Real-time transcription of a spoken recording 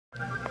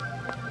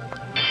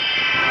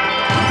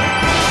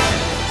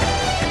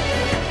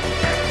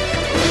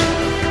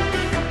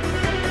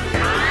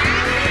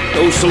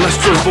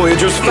celestial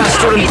voyagers,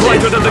 faster and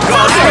brighter than the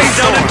gods, rain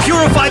down and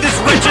purify this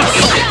wretched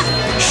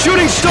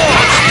shooting star!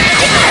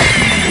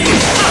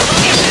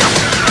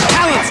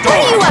 Talent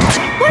storm!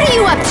 What are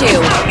you up to?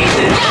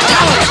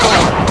 Talent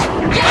storm!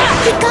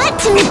 He got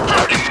to me!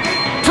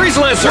 Freeze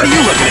Lancer! What are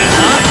you looking at,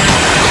 huh?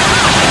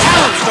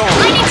 Talent storm!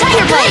 Lightning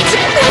Tiger Blade!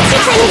 What's he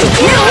planning to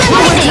do?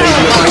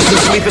 Rise who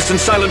sleepest in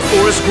silent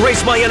forest,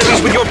 grace my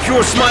enemies with your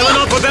pure smile and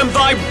offer them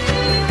thy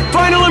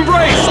final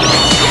embrace!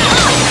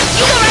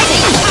 Eagle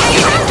Rising!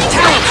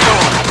 Talent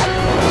storm!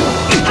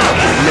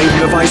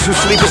 Maiden of ice who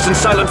sleepest in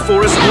silent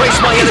forest, grace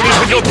my enemies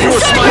with your pure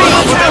smile and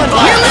offer them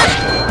thy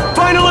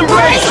final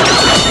embrace!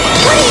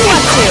 What are you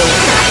up to?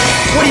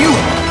 What are you?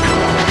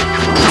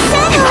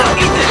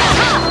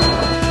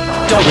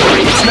 Don't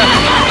worry, it's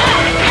nothing.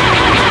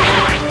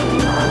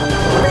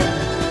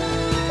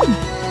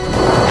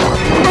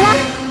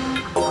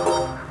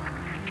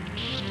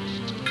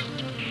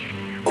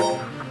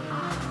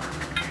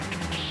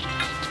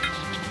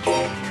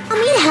 I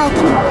need help.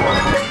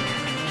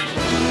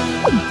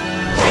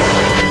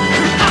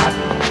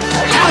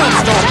 Talent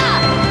storm!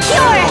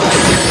 Cure!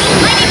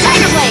 Lightning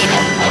Tiger Blade!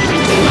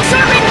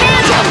 Serpent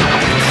Phantom!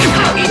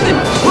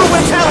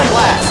 Whirlwind Talon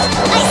Blast!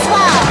 Ice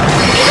Wall!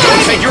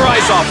 Don't take your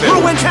eyes off it!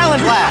 Whirlwind Talon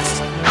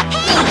Blast!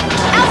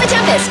 Alpha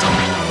Tempest!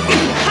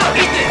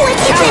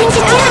 What's he planning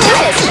to do with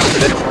this?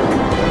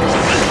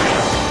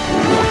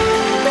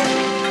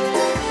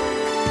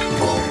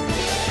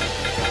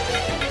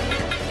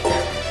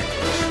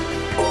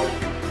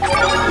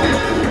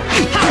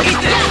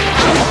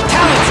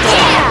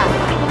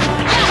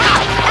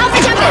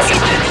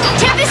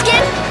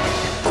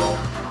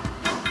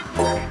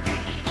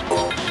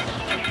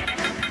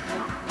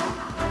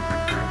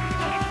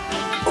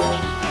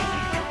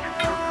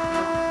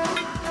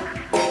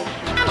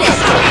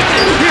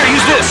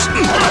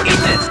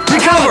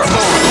 Recover!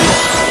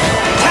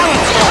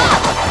 Talent storm!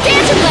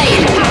 Phantom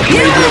Blade!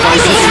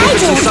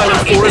 In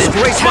silent forest,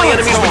 grace my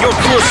enemies with your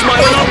pure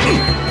smile and up!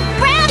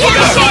 Round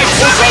action!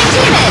 Serpent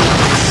Demon!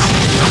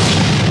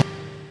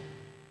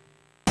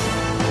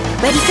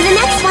 Ready for the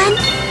next one?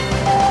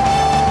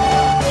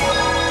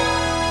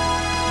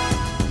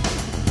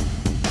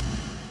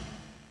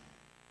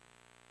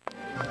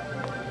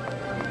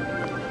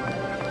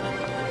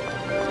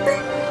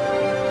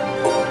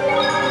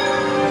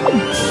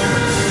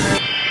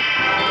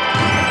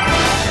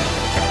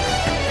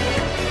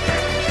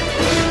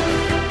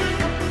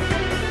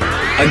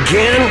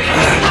 Again?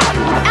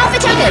 Alpha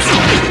Tempest!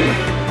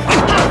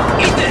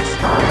 Eat this!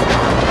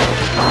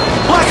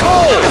 Black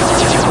hole!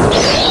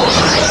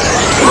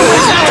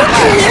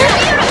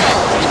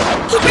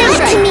 He got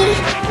to me!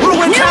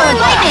 Whirlwind Talon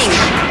Lightning!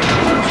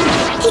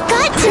 He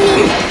got to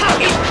me!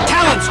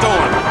 Talent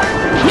storm!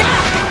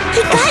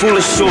 He got... A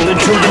foolish soul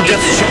entombed in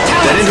death's ship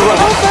that The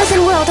interrupted... whole frozen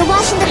world are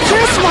watching the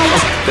purest light!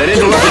 That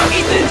interrupted...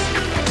 Eat this!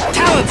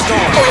 Talent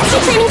storm! What's he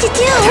planning to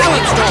do?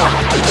 Talent storm!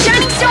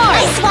 Shining Storm!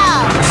 Ice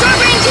Wall!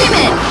 Sovereign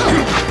Demon!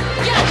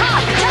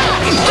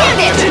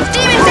 Gambit!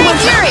 Demon Fang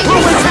Fury!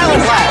 Whirlwind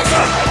Talon Blast!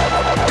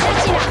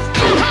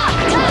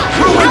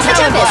 Whirlwind Alpha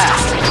Talon Tempest!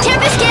 Blast!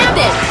 Tempest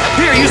Gambit!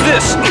 Here, use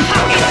this!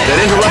 That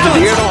interrupted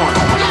the air...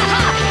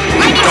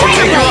 Lightning Don't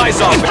Tiger take your Blade! eyes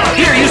off it!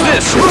 Here, use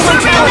this!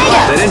 Whirlwind Talon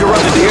Blast! That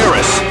interrupted the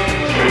Eris!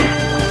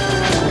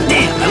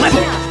 Damn, I left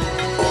it!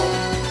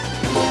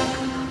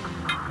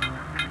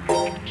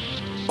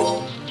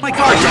 My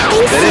guard down!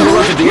 That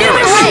interrupted the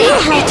Eris!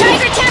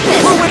 Tiger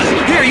Tempest!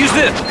 Here, use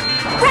this!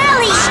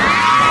 Rally!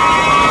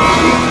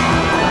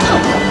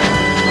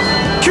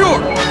 Cure!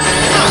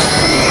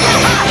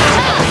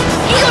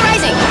 Eagle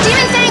Rising!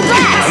 Demon Fang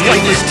Blast! A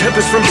lightless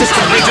tempest from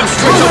distant regions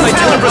strikes on my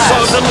Tenebris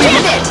Saws and leave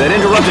Gambit! that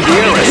interrupted the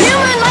Eris! New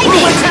Moon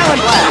Lightning!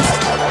 Talon Blast!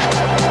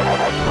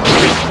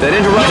 That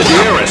interrupted the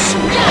Eris!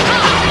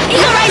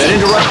 Eagle Rising! That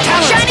interrupted...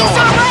 Shining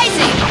Storm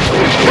Rising!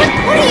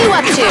 What are you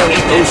up to?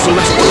 Oh,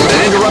 Celestial!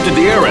 That interrupted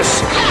the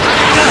Eris!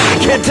 I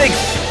can't take...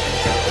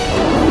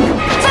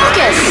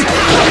 Focus!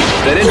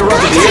 That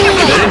interrupted the Eris!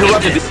 That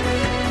interrupted the...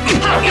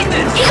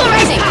 Eagle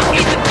Rising!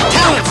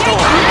 Talent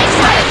storm!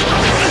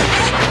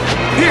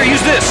 Here,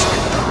 use this!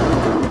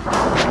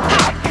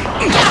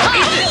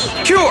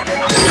 Cure!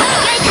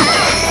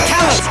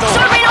 Talent storm!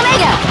 Sovereign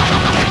Omega!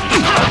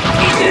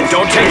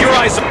 Don't take your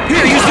eyes...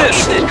 Here, use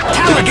this!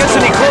 If it gets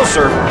any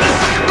closer...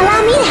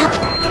 Allow me to help.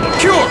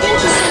 Cure!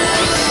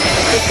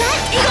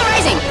 Eagle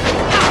Rising!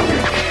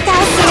 Thou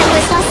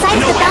sinnerless lost sight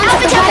of the bounds of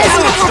the goddess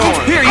of heaven.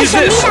 Here, I use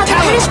shall this! mete out the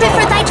punishment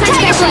for thy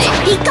transgressions.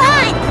 Be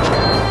gone!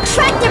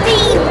 Tractor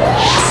Beam!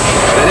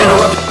 That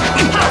interrupted...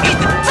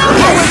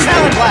 Focus!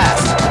 Talent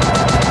Blast!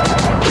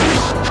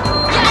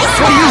 Ice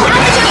What are you Wall!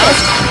 looking at, huh?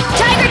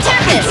 Tiger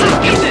Tempest!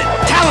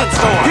 Talent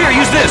storm! Here,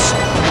 use this!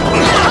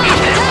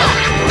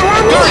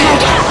 Allow me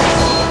to help.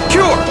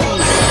 Cure!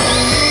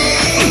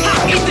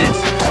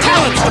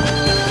 Talent storm!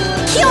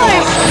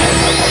 Cure!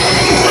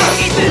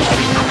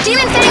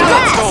 Demon Fang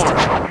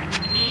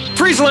Blast!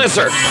 Freeze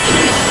Lancer!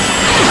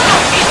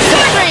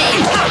 Sword Rain!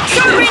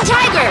 Sword Rain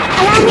Tiger!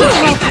 Allow me to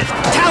help.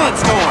 Talent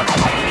storm!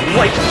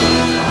 Light!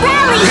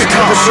 Rally!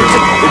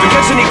 If it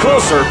gets any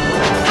closer...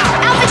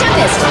 Alpha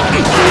Tempest!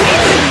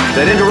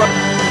 That interrupt.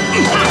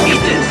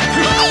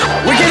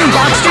 We're getting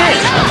boxed in!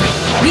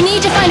 We need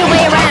to find a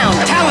way around!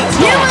 Talents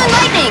New Moon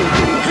Lightning!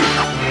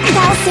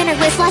 Val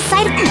Centerless lost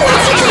sight of what's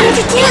he trying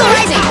to do? Heal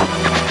Rising!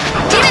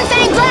 Demon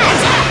Fang Blast!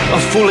 A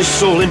foolish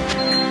soul in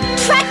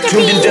Tractor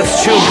tuned in beam!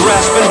 death's chill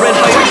grasp and red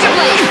light. Tiger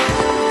Blade!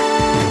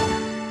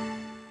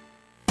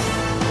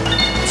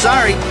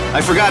 Sorry,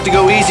 I forgot to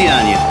go easy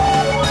on you.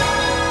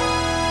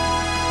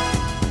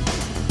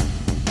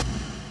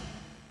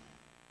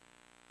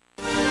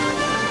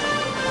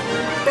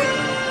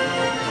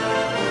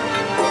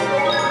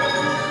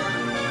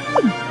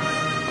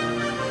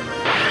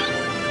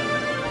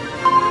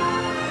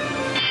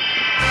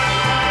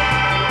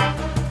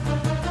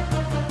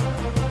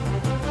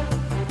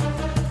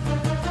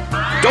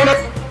 Donut.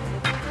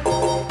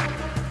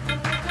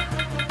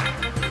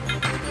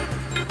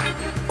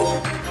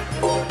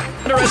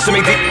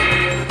 Underestimate the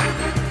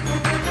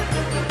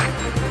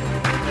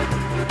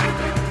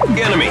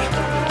enemy.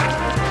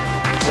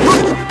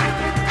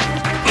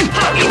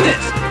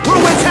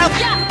 Whirlwind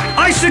Talent!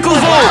 Icicle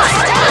Volt!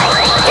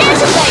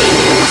 Dancer Blade!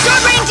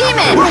 Sword Rain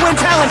Demon! Whirlwind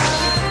Talent!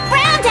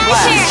 Round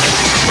Dasher!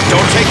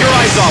 Don't take your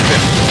eyes off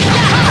him.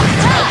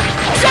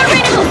 Sword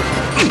Rain!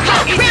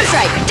 Ram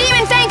Strike!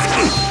 Demon Fangs!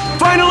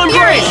 Final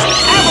embrace!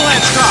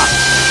 Avalanche Drop!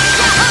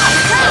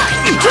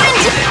 Twin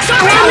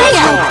Sword Rain Round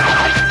Leo!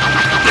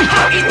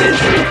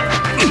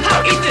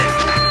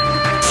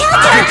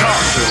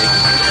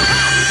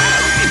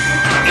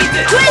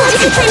 Twin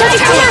What's he planning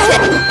to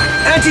do?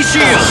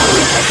 Anti-shield!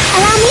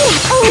 Allow me to...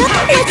 Oh no!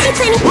 What's he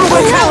planning to do?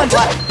 Whirlwind Talent!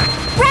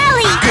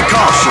 Rally! Good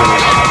call, Shirley.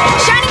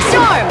 Shining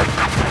Storm!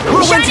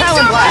 Whirlwind Shining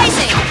Talent Storm Blast!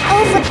 Rising!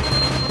 Over...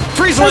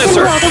 Freeze Frozen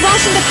Lancer! world,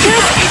 awash in the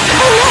purest...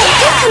 Oh no!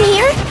 Don't come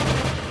here!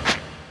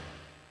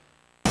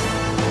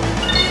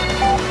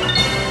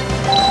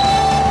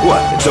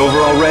 What, it's over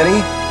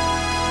already?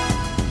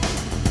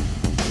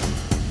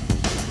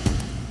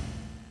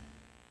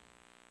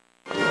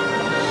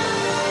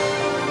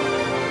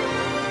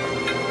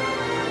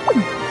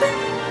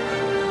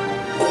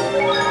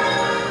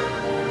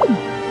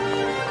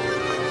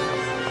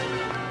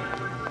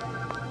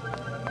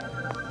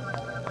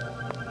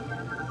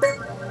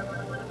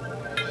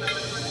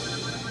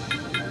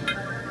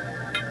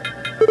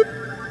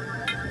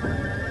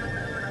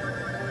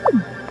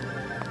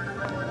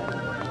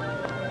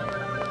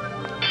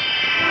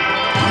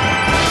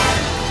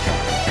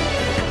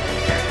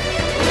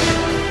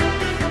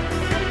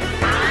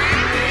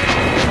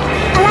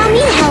 Allow me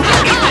to help!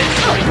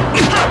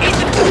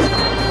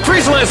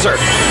 Freeze Lancer!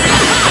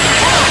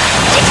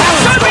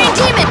 Sword Rain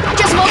Demon!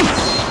 Just one!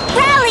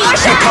 Rally!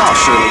 Good call,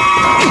 Shirley.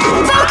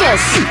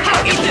 Focus!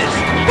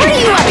 What are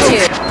you up to?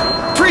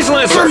 Freeze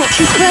Lancer!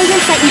 Whose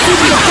brilliance that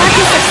included the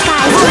darkness of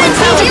skies Twin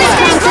Tail to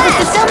Demon the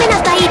fulfillment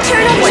of thy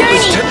eternal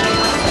journey!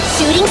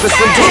 Shooting The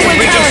stars! scintilla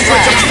we just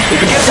switched up. If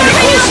it gets any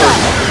closer!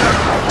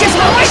 Just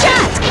one more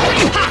shot!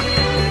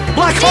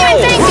 Black Demon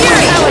hole! Fang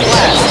Fury!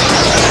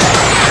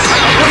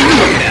 What are you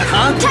looking at,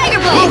 huh? Tiger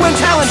Blade! Whirlwind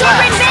Talent Sword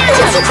Rain Blast!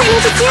 What's he Phantom!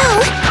 planning to do?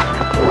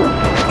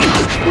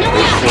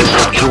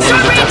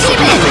 Sword Rain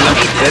Demon!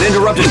 That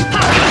interrupted.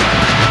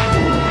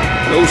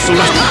 No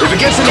solution. If it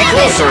gets any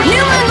closer.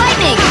 New Moon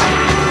Lightning!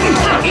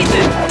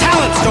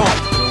 Talent Storm!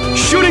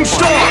 Shooting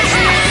stars!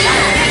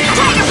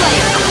 Tiger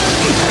Blade!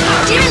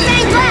 Demon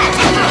Fang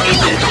Blast!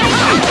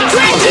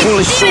 Twin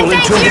Foolish soul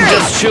Demon Fang into Fury!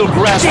 death's chill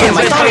grasp. Damn,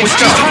 I thought it was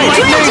just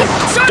lightning!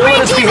 Sword Don't Rain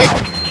let us be Demon!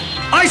 hit.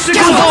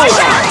 Icicle Volt!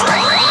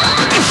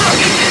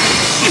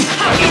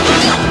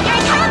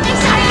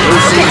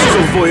 Those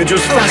celestial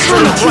voyagers faster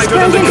and brighter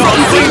than the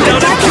gods came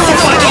down and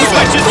purified these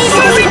wretched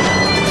souls!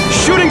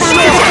 Shooting To the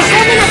stars!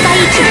 fulfillment of thy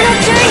eternal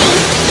journey!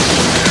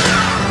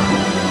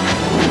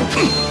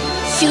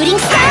 Shooting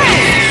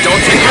stars!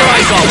 Don't take your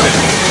eyes off it!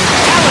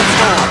 Talent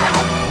Storm!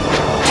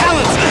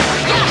 Talent Storm!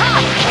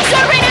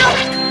 Sword Rain out!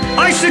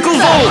 Icicle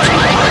Volt!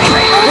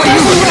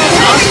 Frozen world,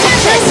 awash in the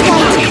purest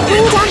light!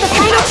 Bring down the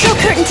final chill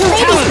curtain to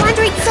lay these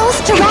wandering souls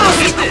to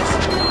rest!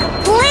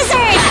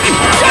 Blizzard!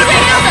 Sword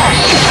Rain Alpha!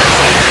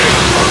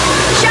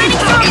 Shining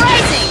Storm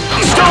Rising!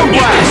 Stone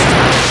Blast!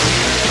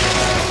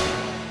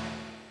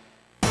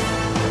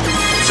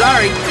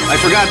 Sorry, I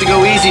forgot to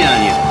go easy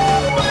on you.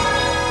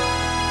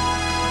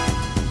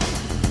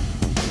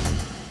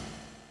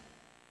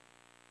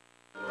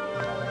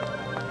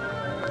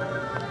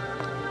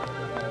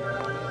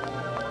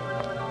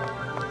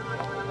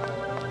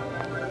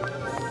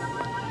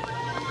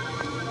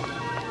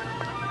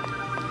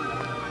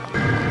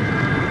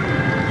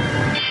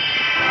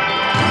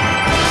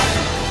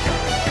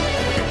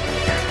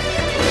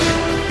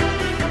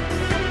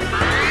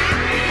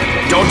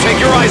 Don't take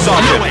your eyes off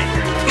it!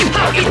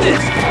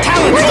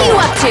 Talent What are you Storm!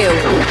 up to?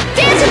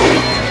 Dancing!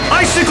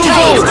 Icicle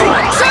Volt!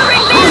 Sword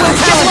Rain Phantom!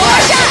 Just one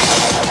more shot!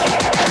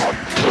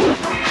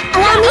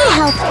 Allow me to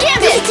help!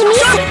 Gambit! Leave it to me!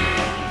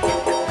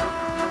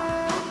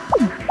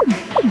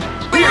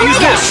 Here, use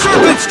this!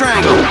 Serpent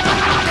Strangle!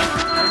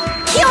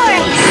 Cure!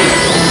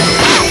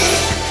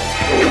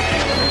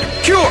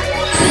 Cure!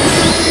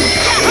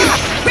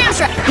 Ram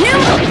Strike! New!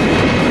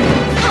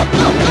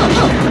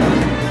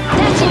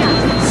 That's it!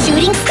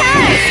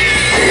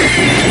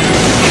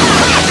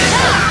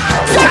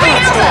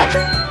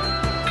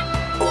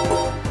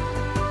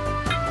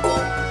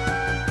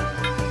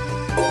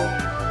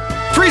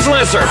 Freeze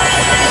Lancer!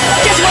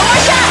 Just one more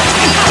shot!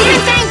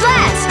 Demon Fang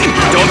Blast!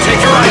 Don't take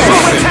your eyes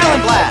off it!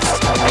 Talon Blast!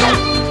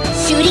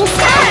 Shooting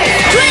Star!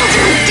 Twin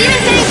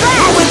Demon Fang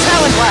Blast!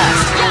 Talon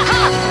Blast!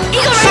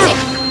 Eagle Rising!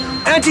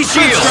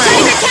 Anti-shield!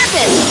 Tiger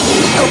Tempest!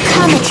 Oh,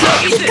 Comet,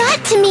 you got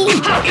to me!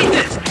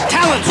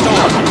 Talon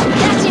Storm!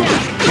 That's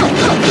enough!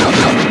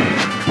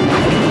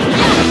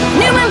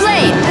 New Moon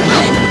Blade!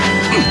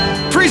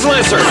 Freeze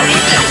Lancer!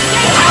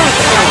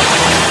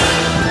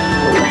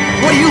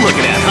 What are you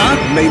looking at, huh?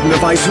 Maiden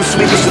of ice who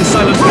sleepest in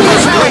silent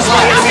forest, embrace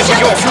my enemies with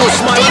your pure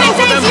smile and Demon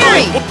offer them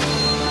Fang Fury!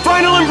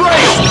 final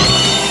embrace!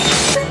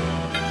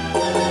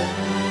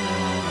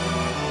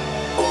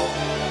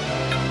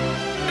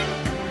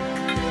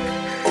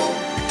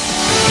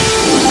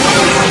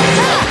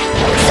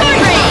 Sword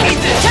Rain!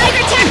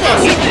 Tiger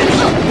Tempest!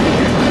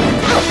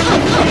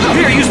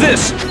 Here, use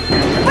this!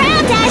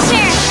 Brown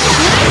Dasher!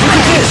 Look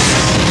at this!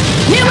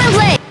 New Moon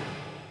Blade!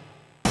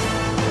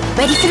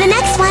 Ready for the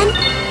next one?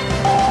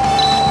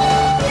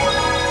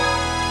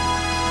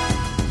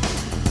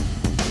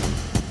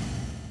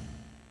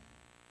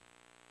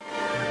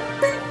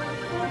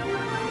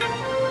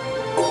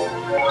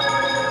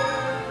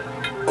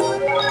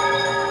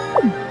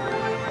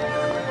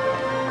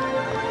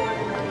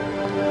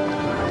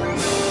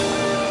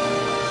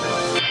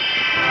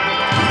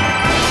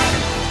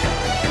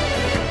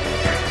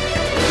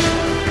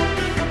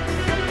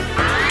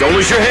 Don't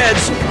lose your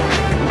heads!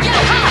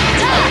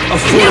 A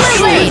foolish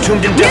soul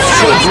entombed in death's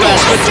chill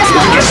grasp, but if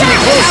it gets any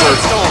closer...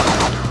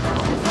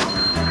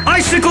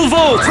 Icicle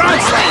Volt!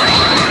 Ground Slam!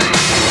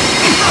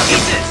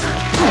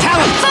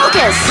 Talon!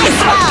 Focus!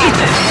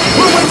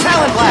 Whirlwind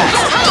Talon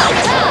Blast!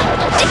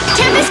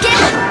 Tempest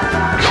Kick!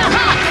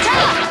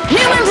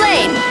 New Moon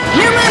Blade!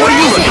 New Moon What are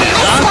you Rising! looking at,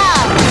 huh?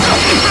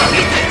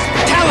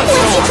 Talon What's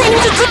he Storm!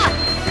 planning to do?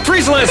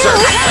 Freeze Lancer!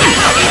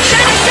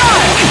 Shining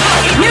Star!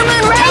 New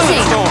Moon Talon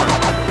Rising! Storm!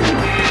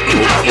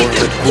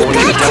 Born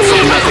in the depths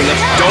of nothing.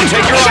 Don't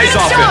take your eyes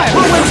off it!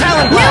 Whirlwind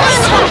Talon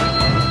Blast!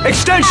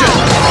 Extension!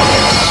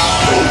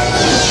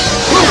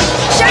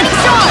 Shining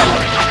Storm!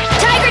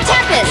 Tiger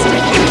Tempest!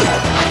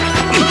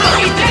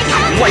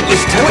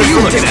 Lightless tempest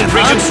from distant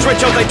regions,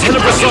 stretch out thy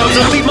tenebrous arms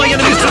and lead my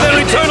enemies to their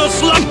eternal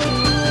slump!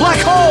 Black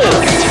hole!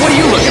 What are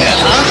you looking at,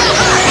 huh?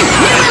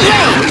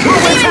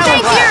 Demon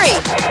Fang Fury!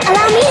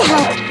 Allow me to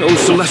help. Oh,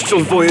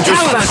 celestial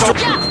voyagers, faster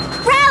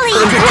Rally!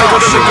 and brighter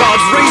than the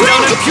gods, rain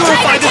down and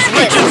purify this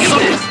wretched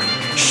sun!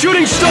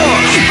 Shooting stars!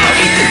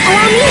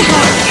 Allow me to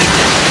help.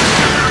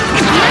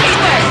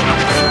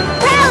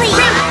 Rally!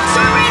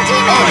 Sword Rain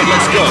Demon! Alright,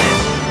 let's go!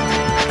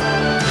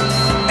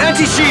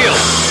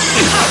 Anti-shield!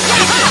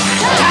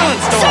 Talon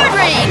Storm! Sword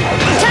Rain!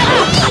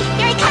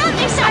 Here I come!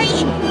 I'm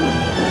sorry!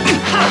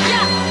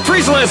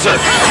 Freeze Lancer!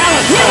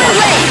 New Moon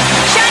Blade!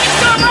 Shining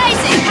Storm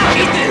Rising!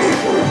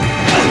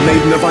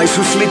 Maiden of ice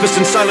who sleepest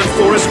in silent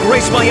forest,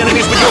 grace my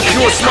enemies with your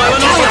pure smile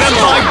and offer them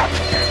thy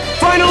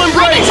final Lightning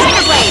embrace!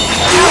 Tiger Blade!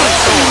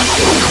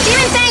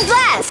 Demon Fang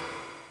Blast!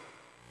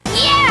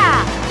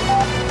 Yeah!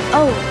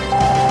 Oh.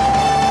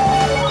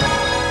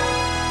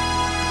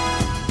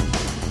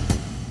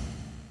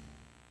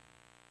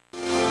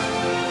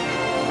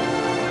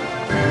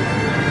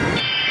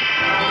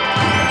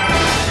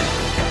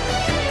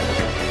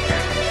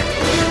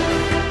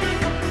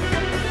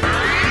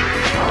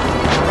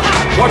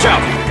 Watch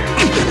out!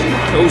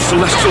 Oh,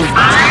 celestial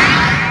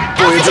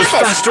voyagers,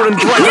 faster and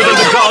brighter than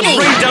the gods,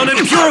 rain down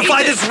and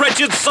purify this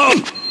wretched soul!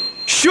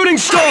 Shooting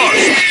stars!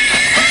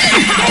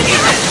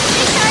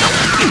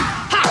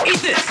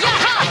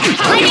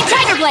 Lightning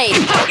Tiger Blade!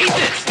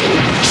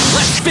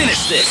 Let's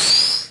finish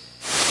this!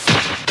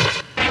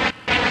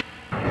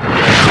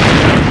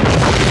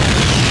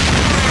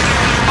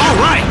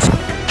 Alright!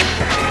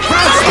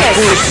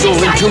 Foolish soul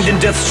entombed in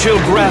death's chill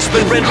grasp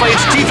and rent by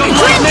its teeth of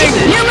lightning!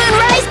 New Moon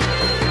Rise!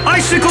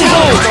 Icicle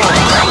Volt!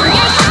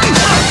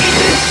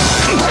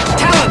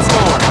 Talon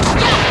Storm!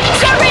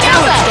 Sword Rain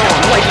Alpha!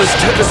 Lightless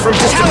tempest from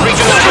distant regions,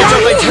 stretch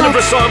out thy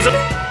tenebrous arms and...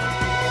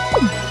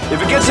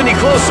 If it gets any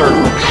closer...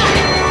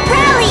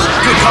 Rally!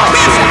 Good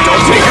caution!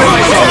 Don't take your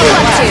eyes off it!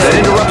 That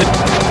interrupted...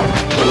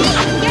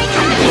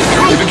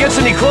 If it gets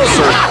any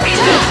closer...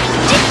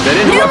 That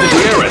interrupted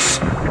the heiress!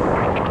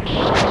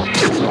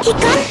 He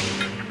got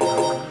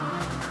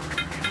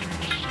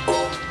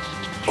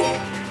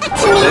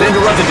That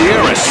interrupted the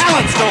heiress!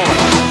 Talon Storm!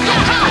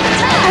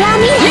 Allow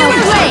me to New help.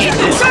 Moon Blade!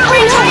 Sword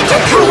Rain Tiger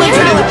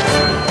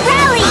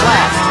Rally!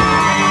 Blast!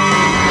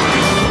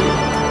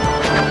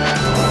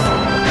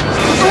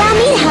 Allow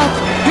me to help.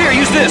 Here,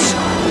 use this!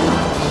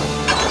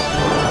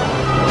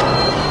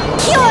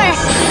 Cure!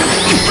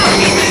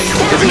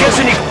 If it gets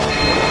any...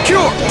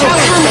 Cure!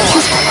 Comet,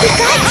 you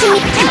got to me.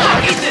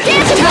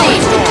 Dancing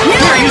Blade! New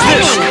Here, Moon use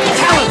this! Lightning!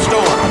 Talon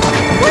Storm!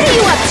 What are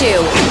you up to?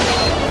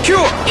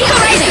 Cure! Eagle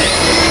Rising!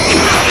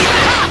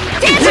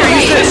 Dancing Here,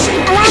 use Blade! this!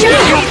 Allow me to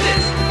help.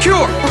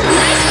 Cure!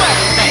 Nice work!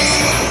 Thanks!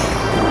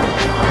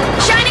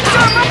 Shining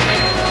Storm!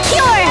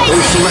 Cure!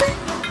 Oh, select...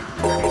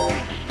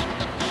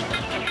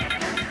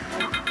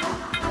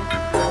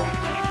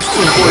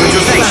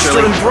 Voyagers, faster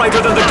and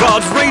brighter than the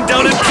gods, rain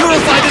down and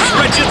purify this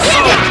wretched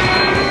soul!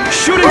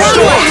 Shooting What are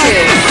you up star! to?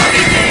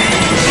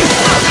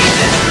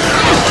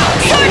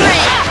 Sword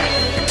Ray!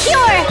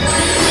 Cure!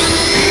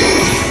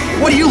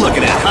 What are you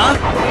looking at, huh?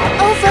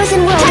 Oh,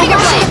 frozen world, Tiger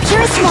awash in the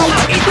purest light.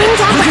 Bring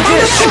down the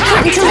final chill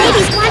curtain to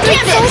ladies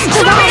wandering souls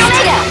to rest.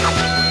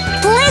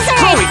 Blizzard!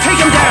 Chloe, take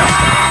him down!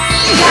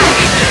 Got it!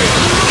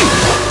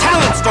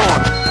 Talent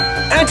Storm!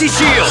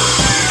 Anti-shield!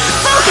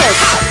 Focus!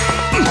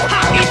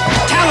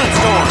 Talent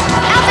Storm!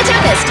 Alpha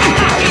Tempest!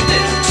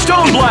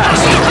 Stone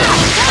blast!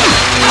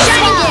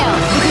 Shining Gale!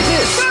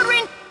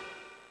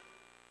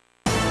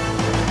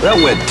 That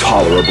went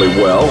tolerably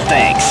well.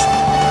 Thanks.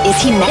 Is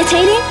he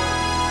meditating?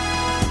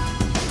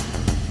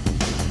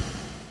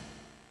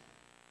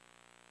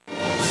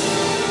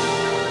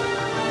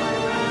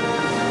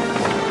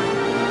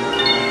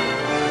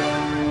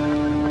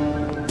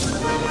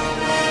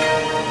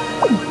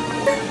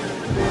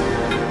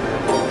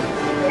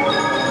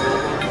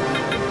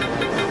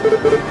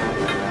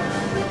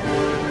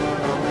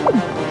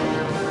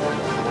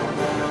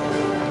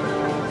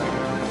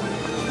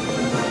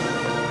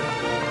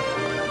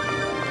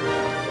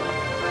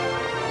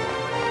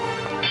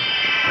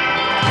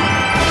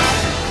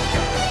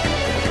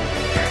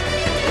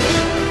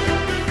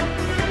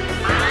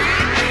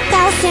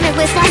 Sinner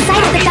who has lost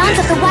sight of the bounds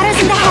of the waters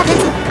and the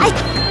heavens. I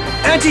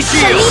shall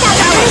Anti-shield! lead out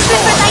the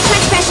punishment for thy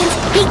transgressions.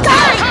 Be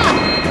gone!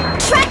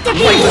 Track the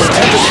Lightless beast!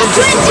 tempest from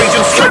distant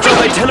regions stretch out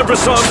thy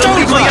tenebrous arms and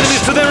lead my enemies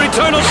to their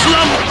eternal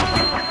slumber!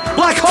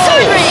 Black hole!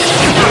 Sword Ray!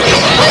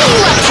 What are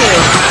you up to?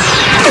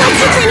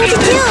 What's he planning to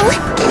do?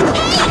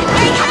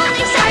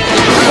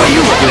 What are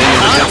you looking at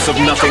in the depths of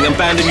nothing?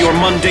 Abandon your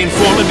mundane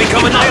form and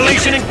become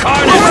annihilation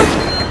incarnate!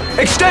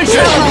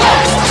 Extension!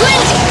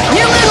 Flint!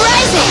 New Moon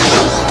Rising!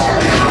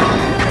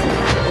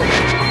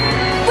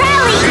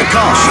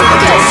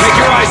 Don't take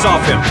your eyes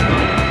off him!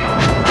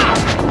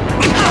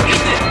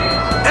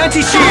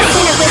 Anti-shield!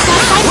 Sinner who has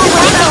lost sight of the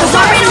waters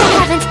and the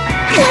heavens.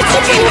 What's he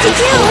planning to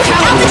do?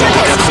 Alpha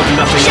Tempest! Depths of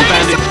nothing,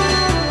 abandon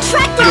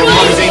Track the your beast!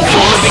 mundane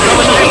form and become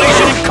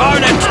annihilation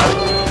incarnate!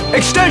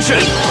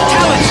 Extension!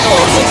 Talent!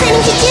 What's he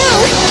planning to do?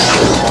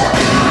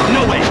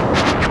 No way!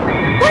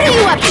 What are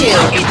you up to?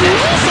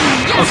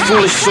 A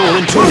foolish soul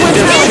entombed in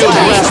death's shield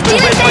blast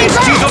and red by its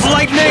teeth of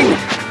lightning!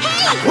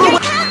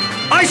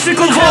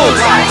 Icicle Volt!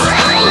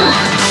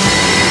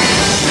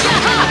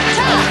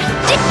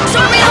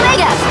 Sword Ray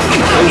Omega!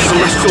 Oh,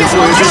 celestial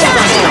voyager!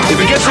 If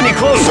it gets any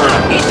closer...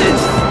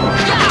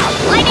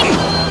 Lightning!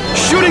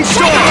 Shooting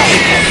star!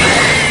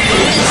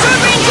 Sword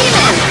Ray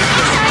Demon!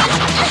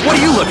 What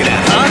are you looking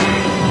at, huh?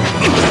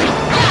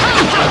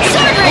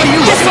 Sword Ray!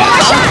 Just one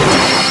more shot!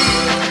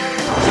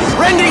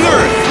 Rending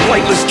Earth!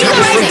 Lightless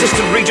tempest from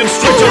distant regions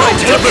stretch out my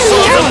tenebrous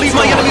arms and lead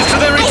my enemies to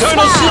their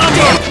eternal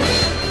slumber!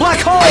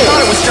 Black hole! I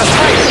thought it was just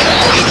hiding!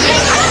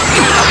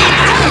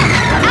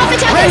 Alpha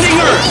Tempest! Rending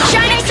Earth!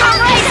 Shining Storm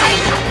Rising!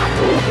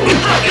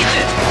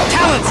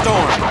 Talent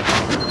Storm!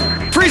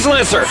 Freeze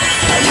Lancer!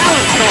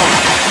 Talent Storm!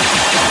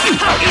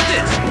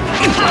 Focus!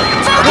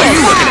 What are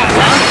you looking at,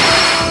 huh?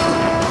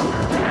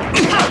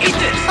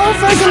 Oh,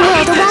 frozen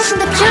world, awash in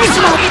the purest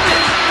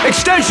light.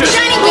 Extension!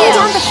 Shining Bring Gale!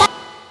 down the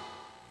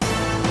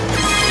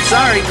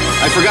Sorry,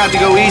 I forgot to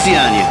go easy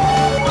on you.